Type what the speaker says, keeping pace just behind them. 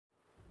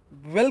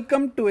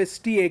Welcome to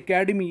ST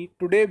Academy.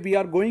 Today we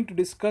are going to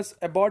discuss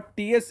about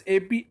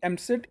TSAP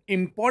MCET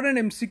important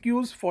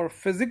MCQs for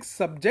physics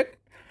subject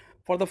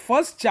for the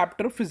first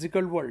chapter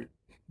physical world.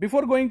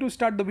 Before going to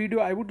start the video,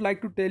 I would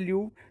like to tell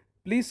you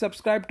please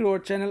subscribe to our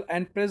channel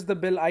and press the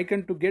bell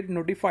icon to get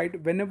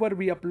notified whenever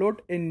we upload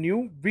a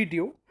new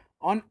video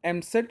on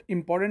MCET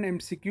important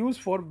MCQs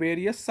for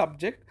various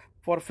subjects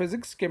for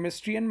physics,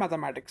 chemistry and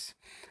mathematics.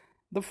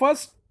 The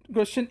first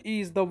question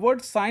is the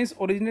word science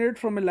originated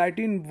from a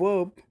Latin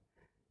verb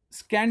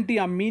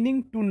scantia,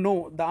 meaning to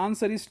know. The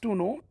answer is to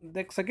know.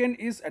 The second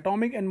is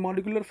atomic and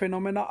molecular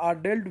phenomena are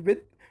dealt with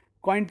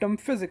quantum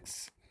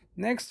physics.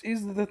 Next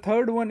is the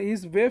third one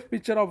is wave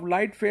picture of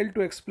light failed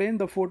to explain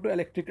the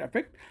photoelectric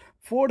effect.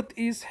 Fourth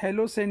is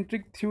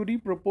heliocentric theory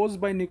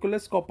proposed by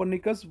Nicholas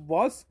Copernicus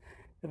was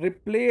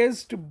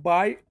replaced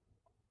by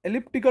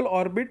elliptical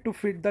orbit to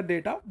fit the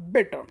data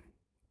better.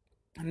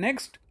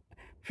 Next,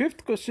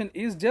 fifth question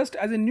is just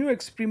as a new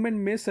experiment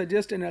may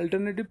suggest an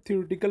alternative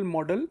theoretical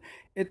model,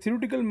 a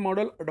theoretical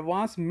model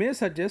advance may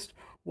suggest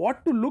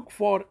what to look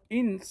for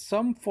in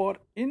some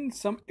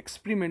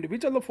experiment.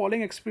 Which of the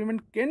following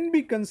experiment can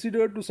be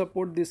considered to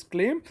support this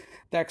claim?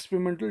 The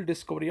experimental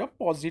discovery of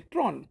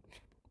positron.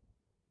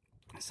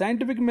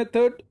 Scientific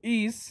method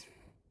is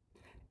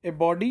a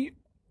body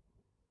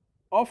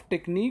of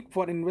technique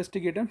for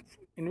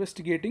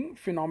investigating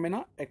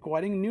phenomena,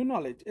 acquiring new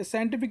knowledge. A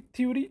scientific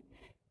theory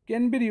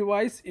can be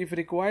revised if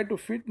required to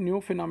fit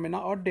new phenomena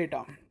or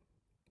data.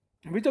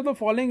 Which of the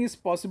following is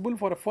possible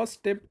for a first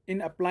step in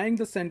applying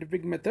the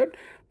scientific method?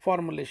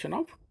 Formulation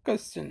of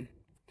question.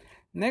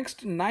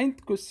 Next,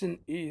 ninth question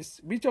is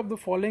which of the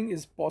following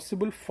is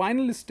possible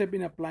final step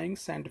in applying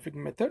scientific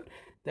method?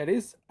 That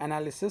is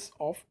analysis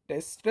of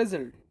test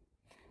result.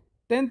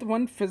 10th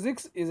one,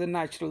 physics is a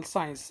natural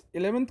science.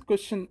 11th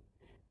question,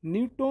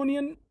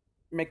 Newtonian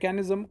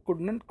mechanism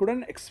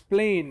couldn't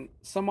explain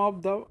some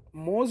of the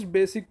most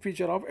basic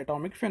feature of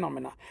atomic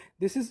phenomena.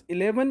 This is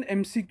 11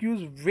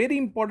 MCQs, very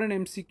important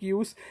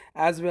MCQs,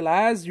 as well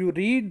as you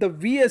read the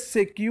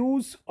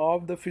VSAQs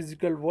of the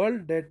physical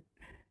world that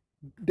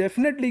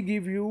definitely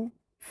give you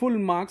full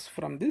marks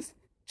from this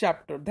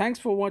chapter. Thanks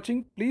for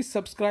watching. Please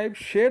subscribe,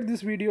 share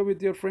this video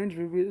with your friends.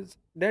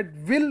 That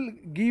will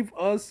give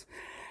us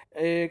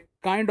a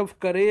kind of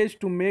courage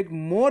to make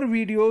more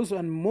videos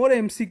and more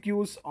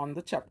MCQs on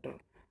the chapter,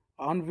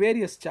 on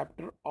various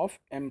chapter of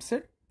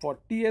MCET for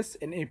TS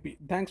and AP.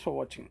 Thanks for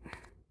watching.